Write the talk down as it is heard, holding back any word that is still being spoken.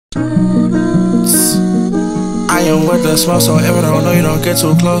I am with the smoke, so if I don't know, you don't get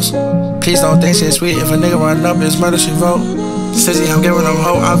too close. Please don't think shit sweet. If a nigga run up, it's murder, she vote. Sissy, I'm giving them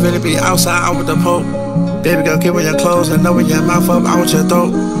hope. I really be outside, out with the pope. Baby girl, keep on your clothes and open your mouth up, I want your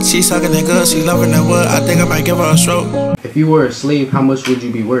throat. She sucking it good, she loving that wood. I think I might give her a stroke. If you were a slave, how much would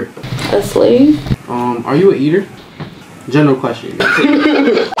you be worth? A slave? Are you an eater? General question.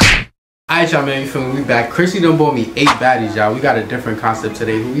 Alright, y'all, man, you feel me? We back. Chrissy done bought me 8 baddies, y'all. We got a different concept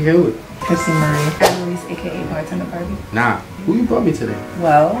today. Who we here with? Chrissy Marie, aka Bartender Party. Nah, who you brought me today?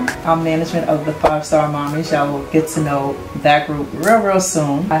 Well, I'm management of the 5 Star Mamis. Y'all will get to know that group real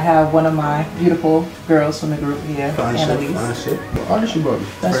soon. I have one of my beautiful girls from the group here, Annalise. Fine shit. What artist you brought me?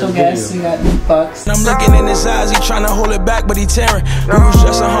 Special guest, we got Neek. I'm looking in his eyes, he trying to hold it back, but he tearing. We was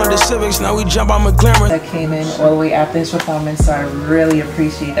just 100 Civics, now we jump on McLaren. That came in all the way after his performance, so I really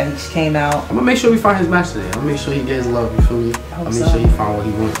appreciate that he came out. I'm gonna make sure we find his match today. I'm gonna make sure he gets love, you feel me? I'll make sure he find what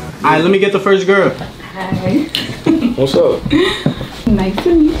he wants. Alright, let me get the first girl. Hi. What's up? Nice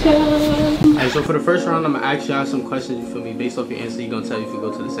to meet you. Alright, so for the first round, I'm gonna ask y'all some questions, you feel me? Based off your answer, you're gonna tell you if you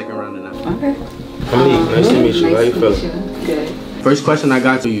go to the second round or not. Okay. I'm Neek. Nice to meet you. How you feeling? Good. First question I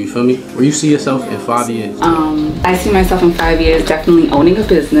got to you feel me? Where you see yourself in 5 years? I see myself in 5 years definitely owning a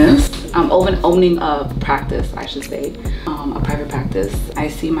business. Owning a practice, I should say. A private practice. I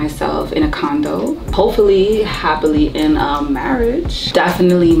see myself in a condo. Hopefully, happily in a marriage.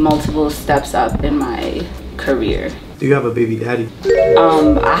 Definitely multiple steps up in my career. Do you have a baby daddy?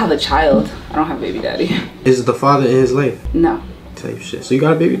 I have a child. I don't have a baby daddy. Is the father in his life? No. Type shit. So you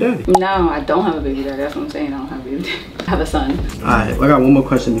got a baby daddy? No, I don't have a baby daddy. That's what I'm saying. I don't have a baby daddy. I have a son. Alright, I got one more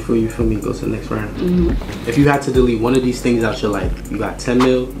question before you feel me go to the next round. If you had to delete one of these things out your life, you got 10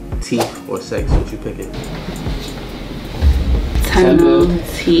 mil, teeth, or sex, what you picking? 10 mil,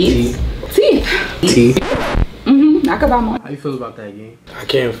 teeth. Teeth. Teeth. I could buy more. How you feel about that game? I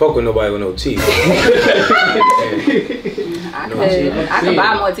can't fuck with nobody with no teeth. I could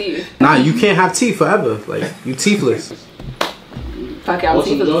buy more teeth. Nah, you can't have teeth forever. Like, you teethless. Fuck it, I'm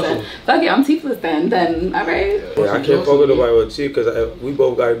teethless then. Fuck it, I'm teethless then. Alright. Yeah, I can't fuck with nobody with teeth because we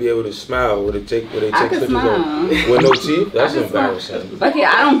both got to be able to smile when they take pictures of with no teeth. That's embarrassing. Fuck it,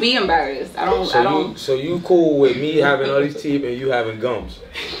 I don't be embarrassed. I don't. So you cool with me having all these teeth and you having gums?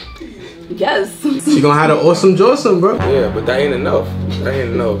 Yes. She gonna have an awesome jawsome, bro. Yeah, but that ain't enough. That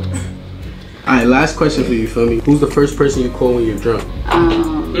ain't enough. Alright, last question for you, feel me? Who's the first person you call when you're drunk?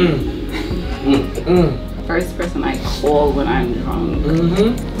 First person I call when I'm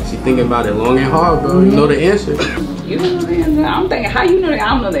drunk. She thinking about it long and hard, bro. You know the answer. You know the answer. I'm thinking, how you know that? I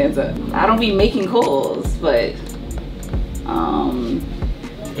don't know the answer. I don't be making calls, but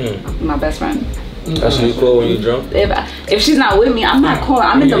my best friend. That's what you call when you're drunk? If she's not with me, I'm not calling.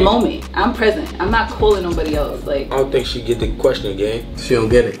 I'm in the moment. I'm present. I'm not calling nobody else. Like, I don't think she get the question, gang. She don't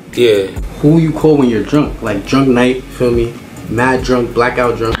get it. Yeah. Who you call when you're drunk? Like drunk night, feel me? Mad drunk,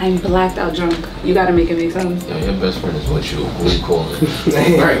 blackout drunk. I'm blacked out drunk. You gotta make it make sense. Yeah, your best friend is with you. Who you calling?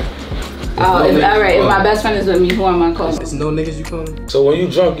 Right. Alright, if my best friend is with me, who am I calling? It's no niggas you calling? So when you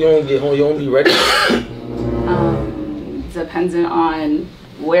drunk, you don't get home, you don't be ready? Depending on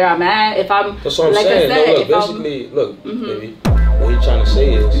where I'm at. If I'm, that's what I'm like saying. I said, No, look, basically, look, baby, what he trying to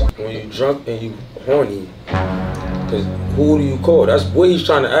say is, when you drunk and you horny, cause who do you call? That's what he's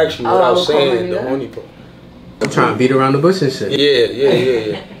trying to ask you without saying the horny part. I'm trying to beat around the bush and shit.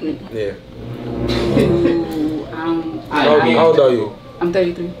 Yeah. How old are you? I'm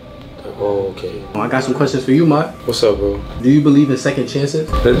 33. Oh, okay. I got some questions for you, Mark. What's up, bro? Do you believe in second chances?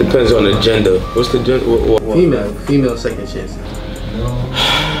 That depends on the gender. What's the gender? Female second chances.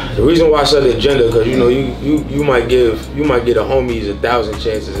 The reason why I said the gender, because you know you might get a homies 1,000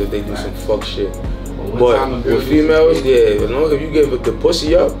 chances if they do some fuck shit. But with females, yeah, you know, if you give the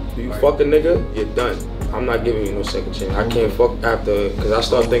pussy up, you fuck a nigga, you're done. I'm not giving you no second chance. I can't fuck after, cause I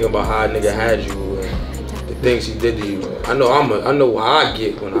start thinking about how a nigga had you and the things he did to you. I know what I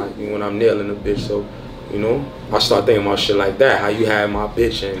get when I'm nailing a bitch. So, you know, I start thinking about shit like that. How you had my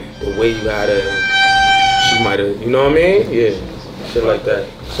bitch and the way you had her, and she might have, you know what I mean? Yeah, shit like that.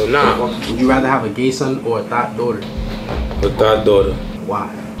 So nah. Would you rather have a gay son or a thought daughter? A thought daughter. Why?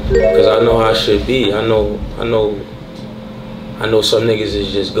 Cause I know how it should be. I know some niggas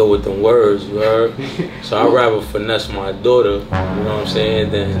is just go with them words, you heard? So I'd rather finesse my daughter, you know what I'm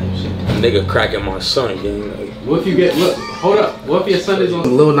saying, than a nigga cracking my son, gang. Like, what if you get, look, hold up, what if your son is on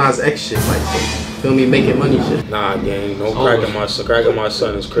some Lil Nas X shit, like, feel me, making money shit? Nah, gang, no cracking my son. Cracking my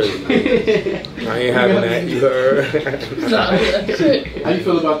son is crazy. I ain't having that, you heard? How you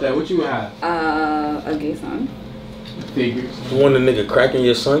feel about that? What you would have? A gay son. Figures. You want a nigga cracking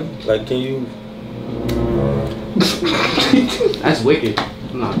your son? Like, can you? That's wicked.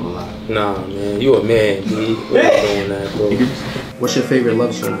 I'm not gonna lie. Nah, man, you a man, B. We're not doing that, bro. What's your favorite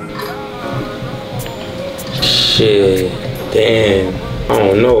love song? Shit, damn. I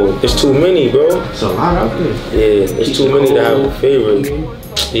don't know. It's too many, bro. It's a lot out there. Yeah, it's too many to have a favorite.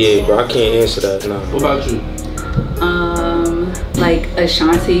 Yeah, bro, I can't answer that. Nah. What about you? Like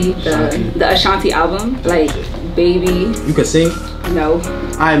Ashanti, the Ashanti album, like Baby. You can sing? No.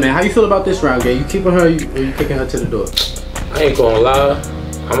 Alright, man, how you feel about this round, gang? You keeping her or you kicking her to the door? I ain't gonna lie.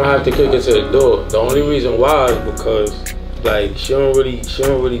 I'm gonna have to kick it to the door. The only reason why is because, like, she don't really,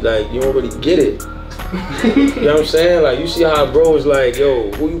 like, you don't really get it. You know what I'm saying? Like, you see how bro is like,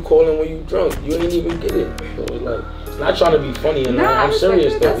 yo, who you calling when you drunk? You ain't even get it. So it's like, it's not trying to be funny and Nah, I'm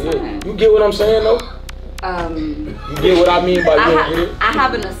serious though. Yeah. Fine. You get what I'm saying though? You get what I mean by you don't get it? I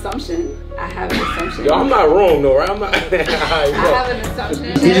have an assumption. Yo, I'm not wrong though, right? I'm not. I have an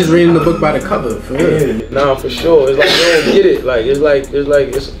assumption. He's just reading the book by the cover, for real. Nah, for sure. It's like you don't get it. Like you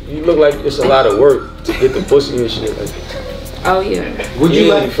look like it's a lot of work to get the pussy and shit. Like, Oh yeah. Would you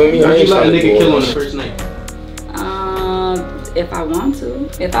let for me? Would I you ain't let a trying to nigga go kill on on the first night? If I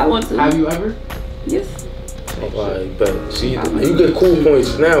want to. Have you ever? Yes. Alright, but see, you get cool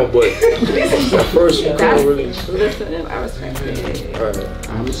points now, but at first you couldn't really. Listen, I respect it. Alright.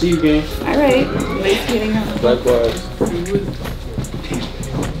 I'm gonna see you, gang. All right. Nice meeting you. Likewise.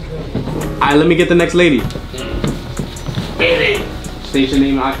 Alright, let me get the next lady. State your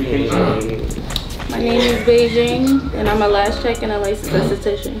name and occupation. My name is Beijing, and I'm a lash tech and a licensed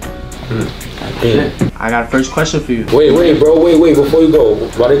esthetician. I got a first question for you. Wait, bro, wait, before you go,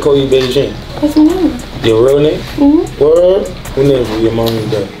 why they call you Beijing? What's my name? Your real name? Mm-hmm. Word? Who named you? Your mom and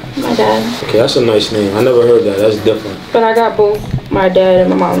dad? My dad. Okay, that's a nice name. I never heard that. That's different. But I got both my dad and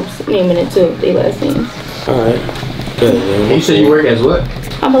my mom's name in it too, their last names. Alright. Good, man. You said you work as what?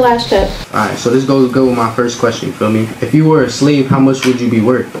 I'm a lash tech. Alright, so this goes good with my first question, you feel me? If you were a slave, how much would you be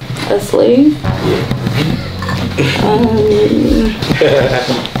worth? A slave? I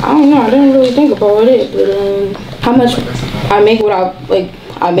don't know, I didn't really think about it, but how much I make without, like,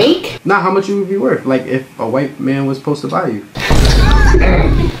 I make? Nah, how much you would be worth? Like if a white man was supposed to buy you.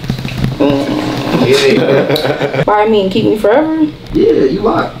 Buy me and keep me forever? Yeah, you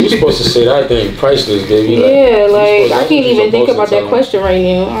locked. You supposed to say that thing priceless, baby. Yeah, like I can't you even think about supposed to that tell question right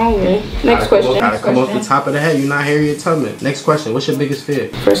now. I don't know. Next question. Gotta come off the top of the head. You're not Harriet Tubman. Next question. What's your biggest fear?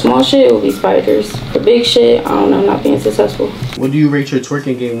 For small shit, it would be spiders. For big shit, I don't know, I'm not being successful. What do you rate your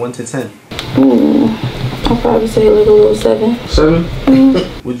twerking game 1 to 10? I'll probably say like a little 7. 7?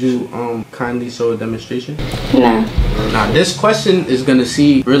 Would you kindly show a demonstration? Nah. Now this question is gonna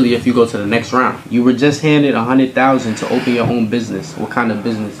see really if you go to the next round. You were just handed $100,000 to open your own business. What kind of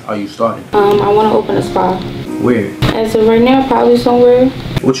business are you starting? I want to open a spa. Where? As of right now, probably somewhere.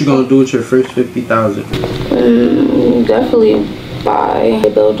 What you gonna do with your first $50,000? Definitely buy a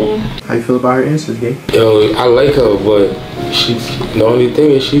building. How you feel about her answers, Gay? Yo, I like her, but the only thing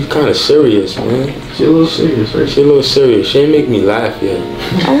is she's kind of serious, man. She a little serious, right? She a little serious. She ain't make me laugh yet.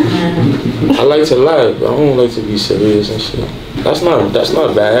 I like to laugh, but I don't like to be serious and shit. That's not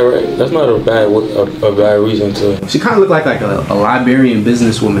bad, right? That's not a bad reason to. She kind of look like a Liberian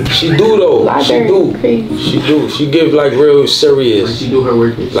businesswoman. She do though. Liberian, She do. She give like real serious. She do her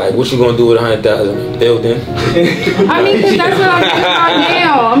work. Like what you gonna do with $100,000 building? I mean, cause that's what I'm thinking about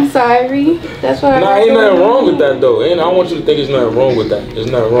now. I'm sorry. That's what Nah, ain't nothing wrong with that though. And I want you to think there's nothing wrong with that. There's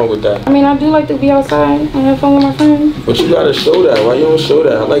nothing wrong with that. I mean, I do like to be outside and have fun with my friends. But you gotta show that. Why you don't show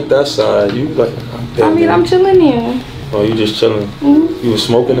that? I like that side. You like. I mean, I'm chilling here. Oh, you just chilling? You was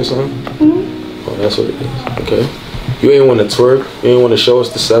smoking or something? Oh, that's what it is. Okay. You ain't want to twerk. You ain't want to show us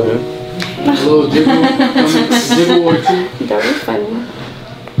the 7. A little jiggle or 2. That was funny.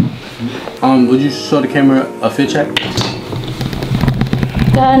 Would you show the camera a fit check?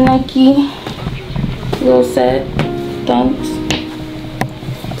 Got a Nike, little set, dunks,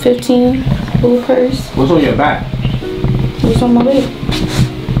 15, blue purse. What's on your back? What's on my back?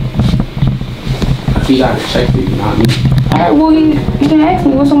 He got a check for you, not me. Alright, well, you can ask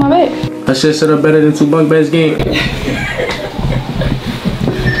me what's on my back. That shit set up better than 2 bunk beds game.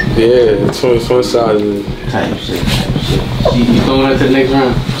 Yeah, it's one side of it. Type shit. You going on to the next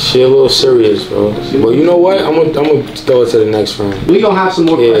round? She a little serious, bro. But you know what? I'm gonna throw it to the next round. We gonna have some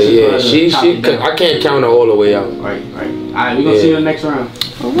more questions. Yeah. I can't count her all the way out. Right. Alright, we gonna see you in the next round.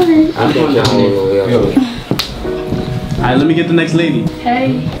 Alright. I can't count her all the way out. Alright, let me get the next lady.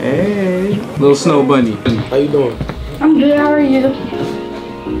 Hey. Hey. Little snow bunny. How you doing? I'm good, how are you?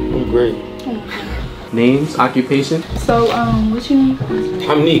 I'm great. Names, occupation. So, what's your name?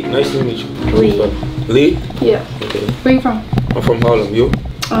 I'm Neek. Nice to meet you. Lee. Lee? Yeah. Okay. Where you from? I'm from Harlem. You?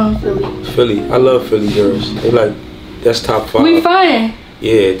 Philly. Philly. I love Philly girls. They like, that's top 5. We fun.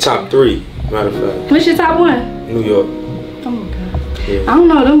 Yeah, top 3. Matter of fact. What's your top 1? New York. Oh my god. Yeah. I don't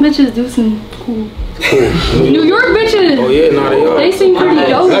know. Them bitches do some cool. New York bitches. Oh yeah, nah, they are. They seem pretty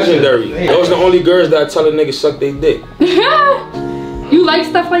dope. Legendary. Those are the only girls that tell a nigga suck their dick. You like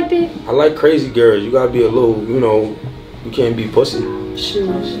stuff like that? I like crazy girls. You gotta be a little, you know, you can't be pussy.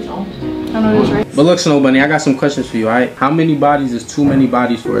 Sure. I know that's right. But look, Snow Bunny, I got some questions for you, alright? How many bodies is too many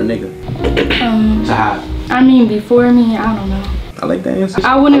bodies for a nigga to have? I mean, before me, I don't know. I like that answer.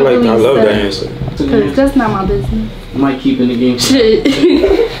 I wouldn't really I love say, that answer. Cause that's not my business. You might keep in the game. Shit.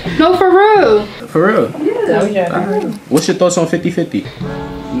 No, for real. For real? Yeah. What's your thoughts on 50-50?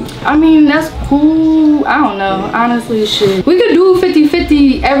 I mean, that's cool. I don't know. Honestly, shit. We could do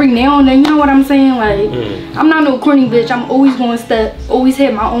 50-50 every now and then. You know what I'm saying? Like, I'm not no corny bitch. I'm always going to always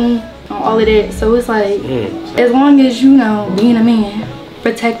hit my own on all of that. So it's like, as long as, you know, being a man,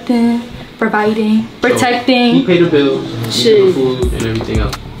 protecting, providing, protecting. You pay the bills, shit, you pay the food, and everything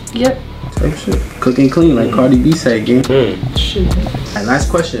else. Yep. Type shit. Cooking clean, like Cardi B said, gang. Shit. Alright, last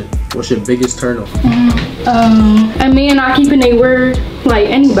question. What's your biggest turn off? A man not keeping their word, like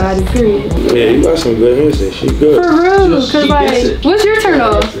anybody, period. Yeah, you got some good answers. She good. For real, cause like, what's your turn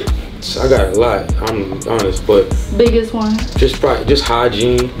off? I got a lot, I'm honest, but Biggest one. just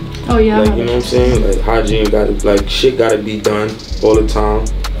hygiene. Oh yeah. Like, you know what I'm saying? Like, hygiene gotta, like, shit gotta be done all the time.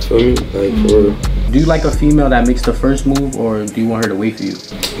 Feel me? Like, for real. Do you like a female that makes the first move, or do you want her to wait for you?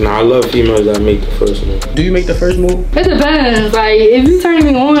 Nah, I love females that make the first move. Do you make the first move? It depends. Like, if you turning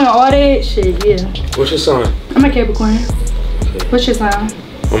me on and all that shit, yeah. What's your sign? I'm a Capricorn. Okay. What's your sign?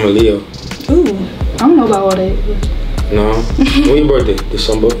 I'm a Leo. Ooh, I don't know about all that. No. When your birthday?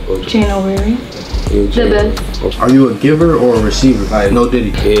 December? Or January. The best. Are you a giver or a receiver? Like, no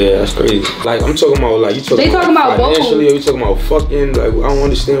diddy. Yeah, that's crazy. Like, I'm talking about, like, you talking They about, talking about both. financially, or you talking about fucking? Like, I don't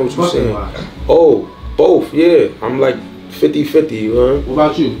understand what you're saying. Oh, both, yeah. I'm like 50-50, you heard? What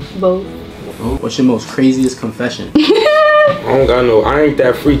about you? Both. What's your most craziest confession? I ain't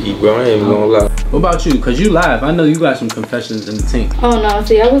that freaky, bro. I ain't even gonna lie. What about you? Cause you live. I know you got some confessions in the tank. Oh no,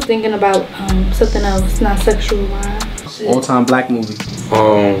 see, I was thinking about something else, not sexual wise. All-time black movie.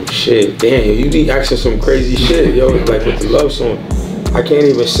 Shit, damn, you be asking some crazy shit, yo. Like with the love song, I can't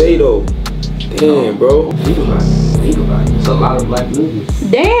even say though. Damn, bro. Think about it. It's a lot of black movies.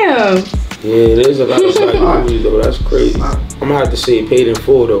 Damn. Yeah, it is a lot of black movies though. That's crazy. I'm gonna have to say Paid in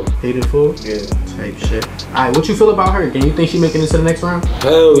Full though. Paid in Full? Yeah. Type shit. Alright, what you feel about her, gang? You think she making it to the next round?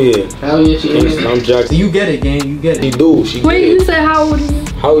 Hell yeah. Hell yeah, she is. I'm Jack. So you get it, gang. You get it. She do. She Wait, get you it. said how old are you?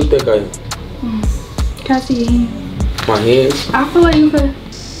 How old you think I am? Can I see your hand? My hands? I feel like you could,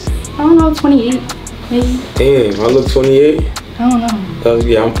 I don't know, 28, maybe. Damn, I look 28? I don't know.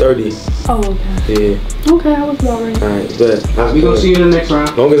 Yeah, I'm 30. Oh, okay. Yeah. Okay, I was about right. Alright, bet. We gonna see you in the next round.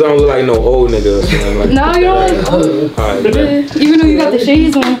 As long as I don't look like no old nigga or something like No, you don't look old. Alright, bet. Even though you got the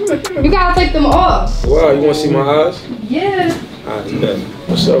shades on. You gotta take them off. Wow, you wanna see my eyes? Yeah. Alright, bet.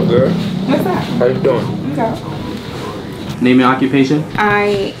 What's up, girl? What's that? How you doing? Okay. Name your occupation.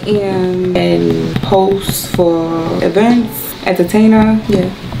 I am a host for events, entertainer. Yeah,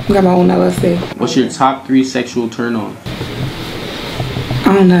 I got my own LLC. What's your top 3 sexual turn on?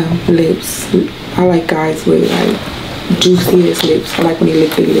 I don't know, lips. I like guys with like juiciest lips. I like when they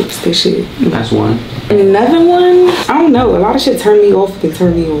lick their lips. That shit. That's one. Another one, I don't know. A lot of shit turn me off than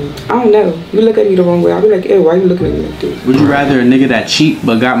turn me on. I don't know. You look at me the wrong way, I'll be like, hey, why you looking at me like this? Would you rather a nigga that cheat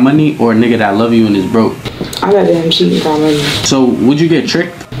but got money, or a nigga that love you and is broke? I'd rather him cheat and got money. So would you get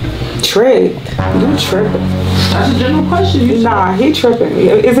tricked? Tricked? You tripping? That's a general question. Nah, he tripping.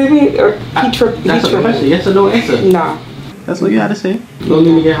 Is it me or he tripping? That's a question. Yes or no answer. Nah. That's what you gotta say. Don't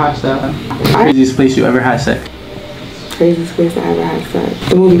need to get hostile. Craziest place you ever had sex? Craziest place I ever had sex.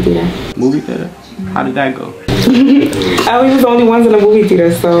 The movie theater. Movie theater? How did that go? Oh, we was the only ones in the movie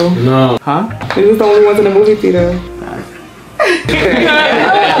theater, so. No. Huh? We was the only ones in the movie theater.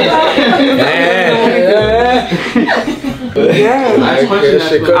 Yeah.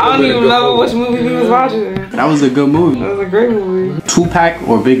 I don't even know which movie we was watching. That was a good movie. That was a great movie. Tupac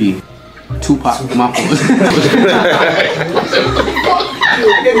or Biggie? Tupac, my fault.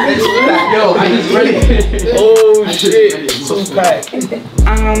 Yo, I just read it. Oh shit. Tupac.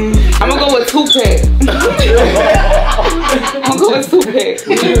 I'm gonna go with Tupac. I'm gonna go with Tupac.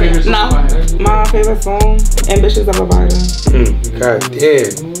 Nah, my favorite song, Ambitious of a Rider. God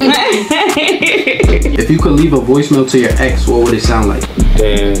damn. If you could leave a voicemail to your ex, what would it sound like?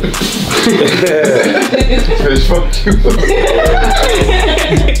 Damn.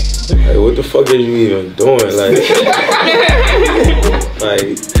 Like, what the fuck are you even doing? Like,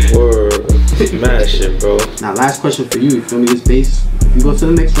 word. Mad shit, bro. Now, last question for you. You feel me? This base. If you go to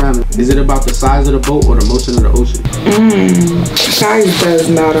the next round, is it about the size of the boat or the motion of the ocean? Size does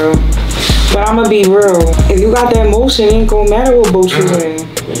matter. But I'ma be real. If you got that motion, it ain't gonna matter what boat you in.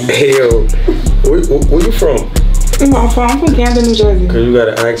 Hey, yo. Where you from? I'm from Camden, New Jersey. Cause you got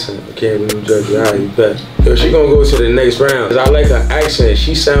an accent. Camden, New Jersey. Alright, you bet. Yo, she gonna go to the next round. Cause I like her accent.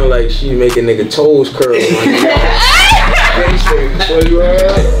 She sound like she making nigga toes curl. So you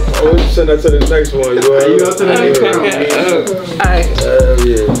heard? Oh, we send that to the next one. You heard? You go to the next round. Alright.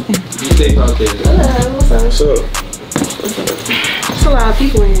 Yeah. You stay out there. What's up? There's a lot of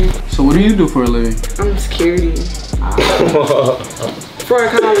people in here. So what do you do for a living? I'm security. For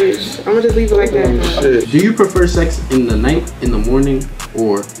college. I'm gonna just leave it like that. Shit. Do you prefer sex in the night, in the morning,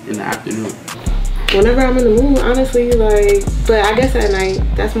 or in the afternoon? Whenever I'm in the mood, honestly, like, but I guess at night,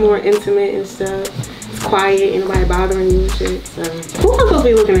 that's more intimate and stuff. It's quiet, ain't nobody bothering you and shit, so. Who am I supposed to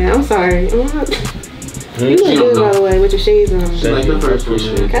be looking at? I'm sorry. I'm not. You look good, by the way, with your shades on. She like the first one.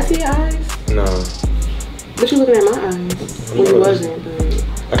 Can I see your eyes? Nah. But you looking at my eyes. Well, you wasn't, but.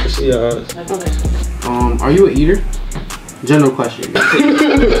 I can see your eyes. Okay. Are you an eater? General question.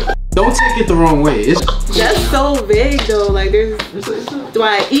 Don't take it the wrong way. That's so vague though. Like there's, do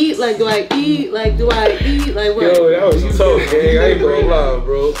I eat? Like do I eat? Like do I eat? Like what? Yo, that was tough, gang. I ain't gonna lie,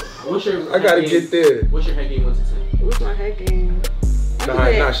 bro. I gotta get there. What's your head game 1 to 10? What's my head game?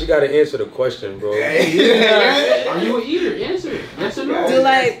 Nah, she gotta answer the question, bro. Are you an eater? Answer it. Yes or no?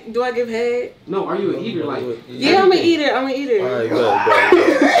 Do I give head? No, are you an eater? Like yeah, I'm an eater. I'm an eater. Alright, go.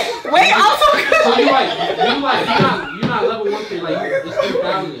 Wait, also. So you're not level 1 thing. Like it's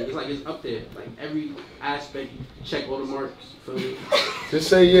 3,000. It's like it's up there. Like every aspect, you check all the marks. Feel me? Just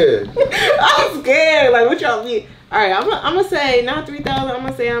say yeah. I'm scared. Like what y'all mean? All right, I'm gonna say not 3,000. I'm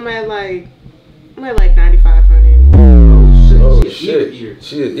gonna say I'm at like 9,500. Oh shit.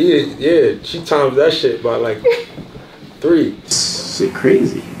 She is eater. Yeah, she times that shit by like 3. Shit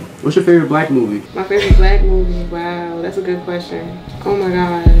crazy. What's your favorite black movie? My favorite black movie? Wow, that's a good question. Oh my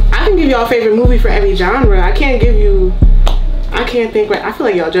god. I can give y'all a favorite movie for every genre. I can't think right. I feel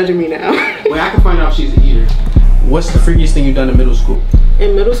like y'all judging me now. Wait, I can find out if she's an eater. What's the freakiest thing you've done in middle school?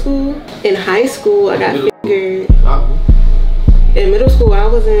 In middle school? In high school, I got fingered. In middle school, I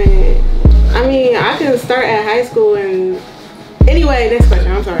can start at high school and... Anyway, next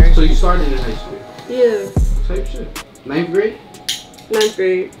question, I'm sorry. So you started in high school? Yeah. Type shit. 9th grade? 9th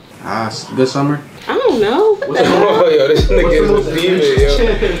grade. Good summer? I don't know. Oh, yo, this nigga is a demon,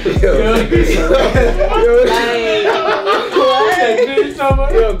 yo.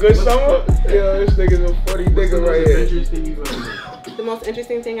 Good summer? Yo, this nigga's a funny nigga right here. The most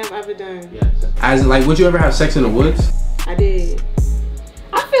interesting thing I've ever done? Yes. As like, would you ever have sex in the woods? I did.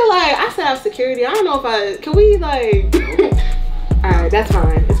 I feel like I set up security. I don't know if can we like... Alright, that's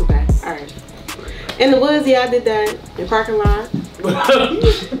fine. It's okay. Alright. In the woods, yeah, I did that. In parking lot.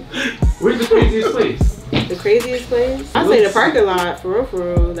 Where's the craziest place? The craziest place? I say the parking lot, for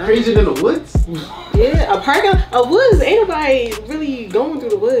real. Crazier than the woods? Yeah, a woods, ain't nobody really going through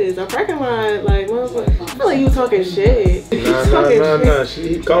the woods. A parking lot, like, motherfucker, I feel like you talking shit. Nah,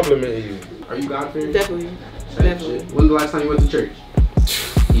 she complimenting you. Are you God-fearing? Definitely. When's the last time you went to church?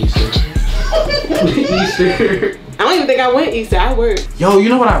 Easter. Easter. I don't even think I went Easter, I worked. Yo, you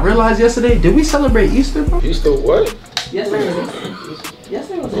know what I realized yesterday? Did we celebrate Easter, bro? Easter what? Yesterday was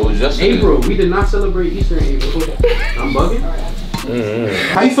yesterday. April. We did not celebrate Easter in April. I'm bugging.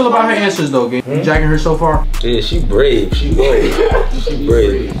 How you feel about her answers though, gang? You jacking her so far? Yeah, she brave. She brave. She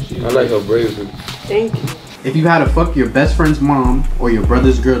brave. I like her bravery. Thank you. If you had to fuck your best friend's mom or your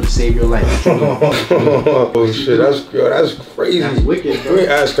brother's girl to save your life, oh shit, that's crazy. That's wicked, bro. You ain't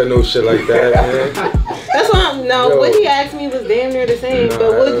ask her no shit like that, man. That's why what he asked me was damn near the same.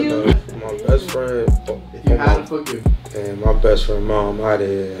 But would you? My best friend. If you had to fuck your... And my best friend mom out of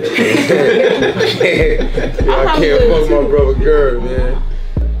here. I can't fuck my brother girl, man.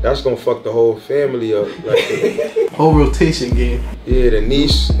 That's gonna fuck the whole family up. Like whole rotation game. Yeah, the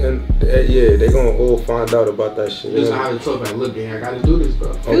niece and yeah, they gonna all find out about that shit. This is how to talk like, look, gang, I gotta do this,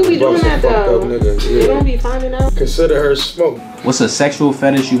 bro. You be doing that though. You don't be finding out. Consider her smoke. What's a sexual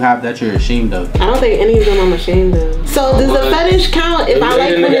fetish you have that you're ashamed of? I don't think any of them I'm ashamed of. So does the fetish count if I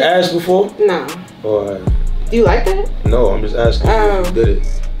like when you asked before? No. Alright. Do you like that? No, I'm just asking if you did it.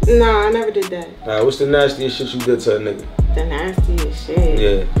 No, I never did that. Alright, what's the nastiest shit you did to a nigga? The nastiest shit.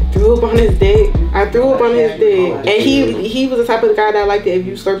 Yeah. I threw up on his dick. And he was the type of guy that liked it if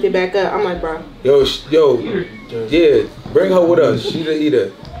you slurped it back up. I'm like, bro. Yo, yeah, bring her with us. She the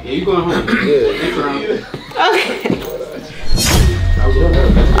eater. Yeah, you going home. Yeah. Okay.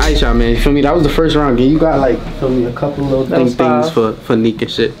 Alright, Alright, y'all, man. You feel me? That was the first round. Gang. You got like, feel me, a couple little things for Neek and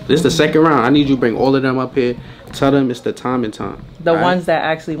shit. This is the second round. I need you to bring all of them up here. Tell them it's the time and time. The ones that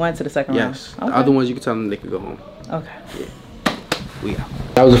actually went to the second round? Yes. Okay. The other ones you can tell them they can go home. Okay. Yeah. We out.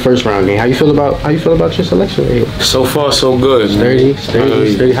 That was the first round, gang. How you feel about your selection right here? So far, so good. Sturdy.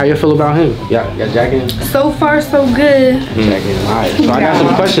 How you feel about him? Yeah, jacking. So far, so good. Jacking. Alright. So I got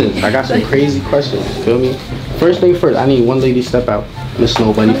some questions. I got some crazy questions. Feel me? First thing first, I need one lady step out. Miss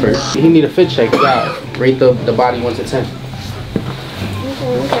Snow Bunny first. He need a fit check. You got rate the body 1 to 10.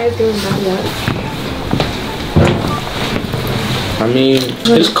 I mean,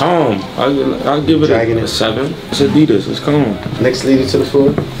 it's calm. I'll give it a 7. It's Adidas. It's calm. Next lady to the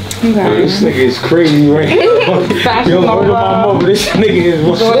floor. Okay. Yo, this nigga is crazy right now. Yo, word of my mother, this nigga is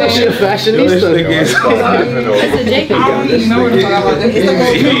fashionista. Yo, this nigga is It's a jacket. I don't even know what to talk about.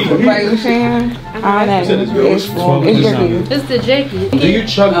 It's the jacket. Do you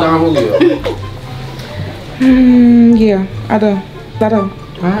chug Don Julio? Yeah, I do.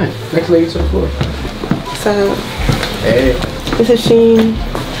 Alright, next lady to the floor. So, hey. this is Shein,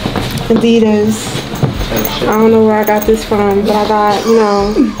 Adidas. I don't know where I got this from, but I got, you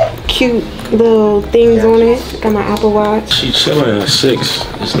know, cute little things on it. Got my Apple Watch. She chilling at 6.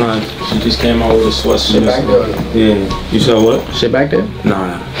 It's not. She just came out with a sweatshirt. Shit back there. Yeah. You saw what? Shit back there?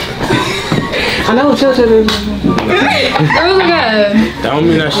 Nah. I know, chill. That was good. That don't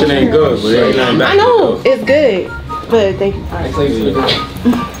mean that shit ain't good, but it ain't nothing back. I know it's good, but thank you.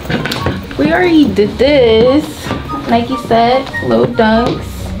 We already did this. Nike set, little dunks.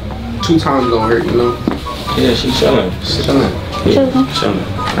 2 times don't hurt, you know? Yeah, she chilling. Chilling. Chilling.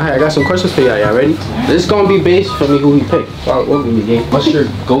 Alright, I got some questions for y'all. Y'all ready? This is gonna be based for me who he picked. What will be the game? What's your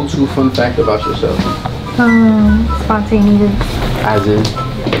go-to fun fact about yourself? Spontaneous. As in?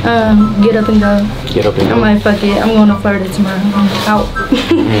 Get up and go. Get up and go. I'm like, fuck it. I'm gonna flirt it tomorrow. I'm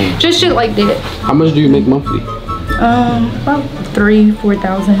out. Just shit like that. How much do you make monthly? About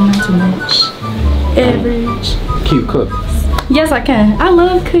 3,000-4,000, not too much. Average. Can you cook? Yes, I can. I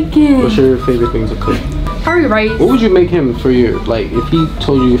love cooking. What's your favorite thing to cook? Probably rice. What would you make him for your, like, if he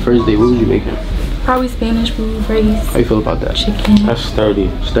told you your first date, what would you make him? Probably Spanish food, rice. How you feel about that? Chicken. That's sturdy.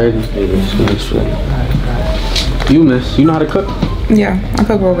 Sturdy? You miss, you know how to cook? Yeah, I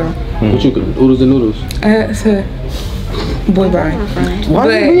cook real good. What you cook? Oodles and noodles? Boy, bye. Why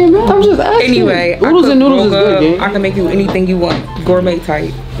are you being mad? I'm just asking. Anyway, oodles and noodles is good, gang. I can make you anything you want. Gourmet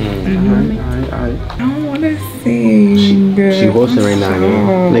type. Alright. I don't want to sing. She hosting right now,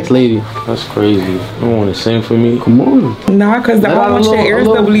 gang. Next lady. That's crazy. You don't want to sing for me? Come on. Nah, because the one with your ears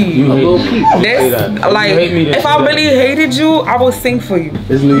to bleed. You hate me. That's like, if I really hated you, I would sing for you.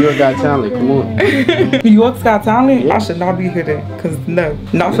 This New York Got Talent. Come on. New York's Got Talent? Yeah. I should not be here then. Because no,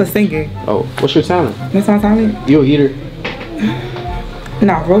 not for singing. Oh, what's your talent? What's my talent? You a heater?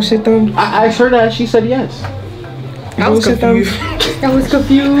 Nah, real shit though. I asked her that. She said yes. I was confused. I was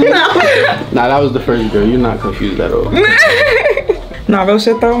confused. Nah, that was the first girl. You're not confused at all. Nah, real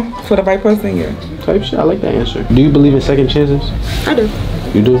shit though. For the right person, yeah. Type shit. I like that answer. Do you believe in second chances? I do.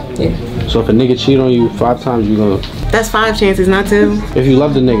 You do? Yeah. So if a nigga cheat on you 5 times, you gonna... That's 5 chances, not 2. If you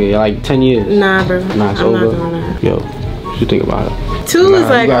love the nigga, like 10 years. Nah, bro. Nah, it's I'm over. not doing that. Yo, what you think about it? 2 is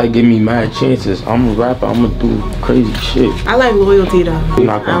like... You gotta give me mad chances. I'm a rapper. I'm gonna do crazy shit. I like loyalty though. I'm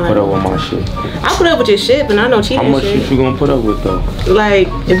not gonna put up with my shit. I put up with your shit, but I know cheating How much shit. shit you gonna put up with though? Like,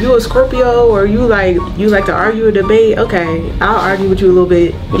 if you a Scorpio or you like to argue or debate, okay, I'll argue with you a little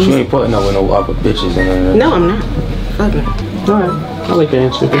bit. But you ain't putting up with no other bitches and No, I'm not. Fuck it. Alright, I like the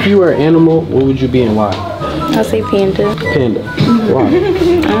answer. If you were an animal, what would you be and why? I'll say panda. Panda. Why? I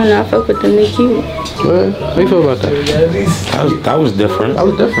don't know. I fuck with them. They cute. What? How you feel about that? That was different. That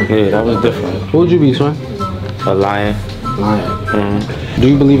was different. Yeah, that was different. What would you be, son? A lion. Lion. Do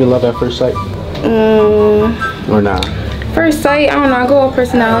you believe in love at first sight? Or not? First sight, I don't know. I go with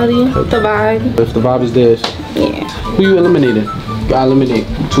personality, the vibe. If the vibe is this, Yeah. who you eliminating? You gotta eliminate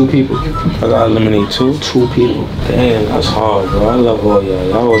 2 people. I gotta eliminate 2? 2 people. Damn, that's hard, bro. I love all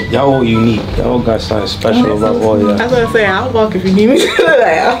y'all. Y'all all unique. Y'all got something special about all y'all. I was gonna say, I'll walk if you need me to.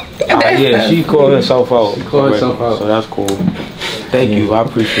 Yeah, she called herself out. She called herself out. So that's cool. Thank you. I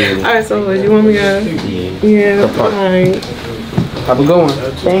appreciate it. Alright, so you want me to? Yeah, alright. Have a good one.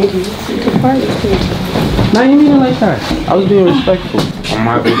 Thank you. Nah, you mean it like that. I was being respectful. I'm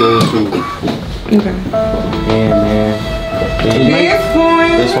happy to go too. Okay. Damn, man.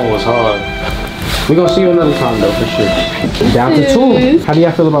 This one was hard. We're gonna see you another time though, for sure. Down to 2. How do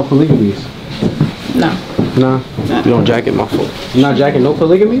y'all feel about polygamies? No. Nah? You don't jacket my fault. You not jacking no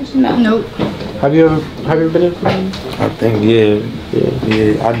polygamies? No. Nope. Have you ever been in? I think, yeah,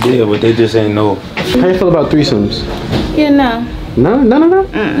 I did, but they just ain't know. How you feel about threesomes? Yeah, no. None of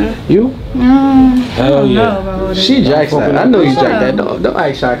that? You? Hell yeah. She jacks that. I know you jack that. Don't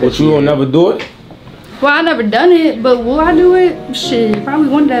act shocked. But you will never do it? Well, I never done it, but will I do it? Shit, probably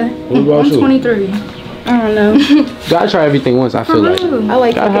one day. I'm 23. I don't know. Gotta try everything once, I feel like. I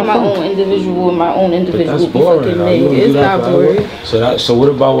like picking my own individual That's boring. It's not boring. So what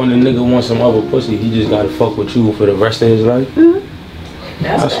about when the nigga wants some other pussy? He just gotta fuck with you for the rest of his life?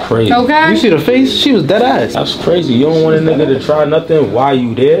 That's crazy. Okay. You see the face? She was dead ass. That's crazy. You don't want a nigga to try nothing while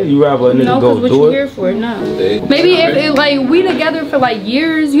you there? You rather a nigga go do it? No, because what you here for? No. Maybe if like we together for like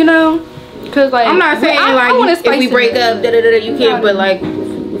years, you know? Cause like I'm not saying like if we break up, you can't. But like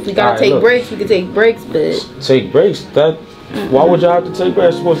if we gotta take breaks, we can take breaks. But take breaks? That why would y'all have to take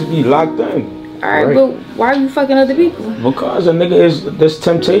breaks? It's supposed to be locked in. Alright, but why are you fucking other people? Because a nigga there's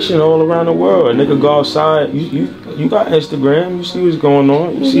temptation all around the world. A nigga go outside. You got Instagram. You see what's going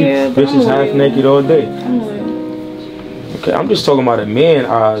on. You see bitches half naked all day. Okay, I'm just talking about a man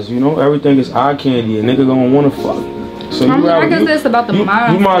eyes. You know, everything is eye candy. A nigga gonna wanna fuck. So I guess that's about the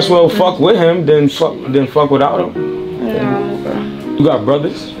mind. You might as well fuck with him than fuck without him. Yeah. You got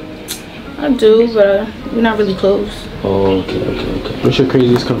brothers? I do, but we're not really close. Oh, okay. What's your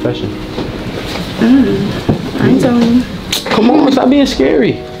craziest confession? I ain't telling you. Come on, stop being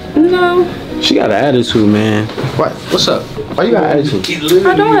scary. No. She got an attitude, man. What? What's up? Why you got an attitude?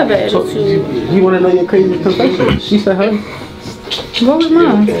 I don't have an attitude. You want to know your craziest confession? She said her. What was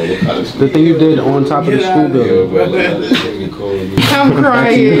mine? The thing you did on top of the school building. I'm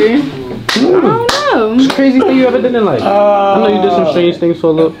crying. I don't know. What's the craziest thing you ever did in life? I know you did some strange things for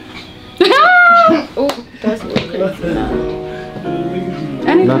a little. Oh, that's a little crazy.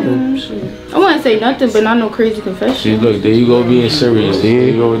 Anything. I wouldn't say nothing, but not no crazy confession. See, look, there you go being serious. There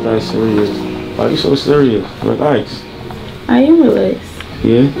you go with that serious. Why you so serious? Relax. I am relaxed.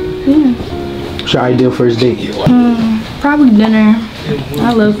 Yeah? Yeah. What's your ideal first date? Probably dinner.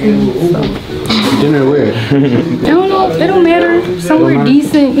 I love food. So. Dinner where? I don't know. It don't matter. Somewhere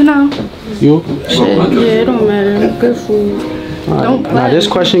decent, you know. You? Shit, yeah, it don't matter. Good food. Right. Don't play. Now this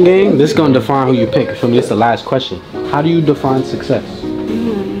question game, this is gonna define who you pick. For me, it's the last question. How do you define success?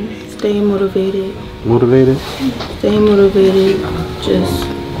 Staying motivated. Motivated? Staying motivated. Just,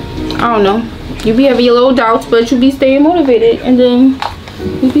 I don't know. You be having your little doubts, but you be staying motivated, and then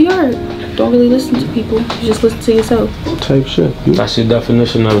you be alright. Don't really listen to people. You just listen to yourself. Type shit. That's your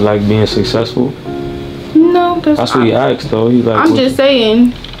definition of like being successful? No, that's what he asked though. He like, I'm just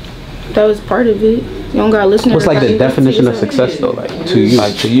saying that was part of it. You don't gotta listen to what's like the definition of success though? Like to you?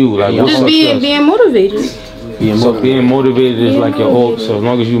 Like to you? Like just being motivated. So being motivated is like your ult. So as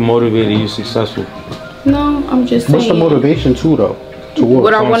long as you motivated, you're successful. No, I'm just saying. What's the motivation to though? To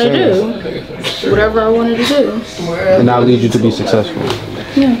what I want to do. Whatever I wanted to do. And that leads you to be successful.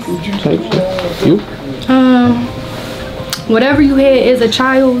 Yes. You? Whatever you had as a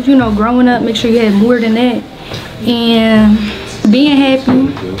child, you know, growing up, make sure you had more than that. And being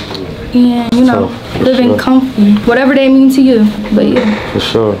happy. And, you know, living comfy. Whatever that means to you. But yeah. For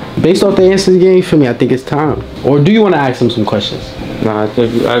sure. Based off the answers you gave for me, I think it's time. Or do you want to ask him some questions? Nah, I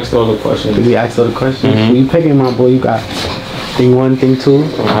think you asked all the questions. We asked all the questions? Who you picking, my boy? You got thing one, thing two?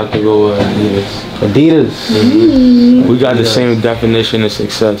 I have to go with Adidas. Adidas? We got the same definition of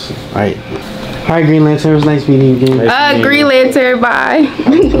success. Alright. Alright, Green Lantern, it was nice meeting you again. Green Lantern, bye.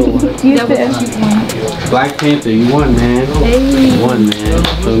 Black Panther, you won, man. Hey. You won, man.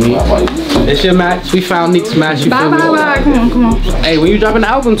 Feel me? It's your match. We found Neek's match. Bye. Come on. Hey, when you dropping the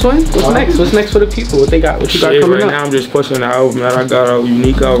album, twin? What's next? What's next for the people? What they got? What you got coming right up? now, I'm just pushing the album that I got out.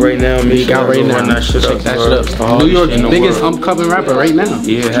 Unique out right now. Unique out right now. Run that shit up. Check that shit up. New York's biggest upcoming rapper right now.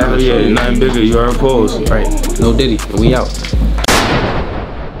 Yeah, hell yeah. Nothing bigger. You already posed. Right. No Diddy. We out.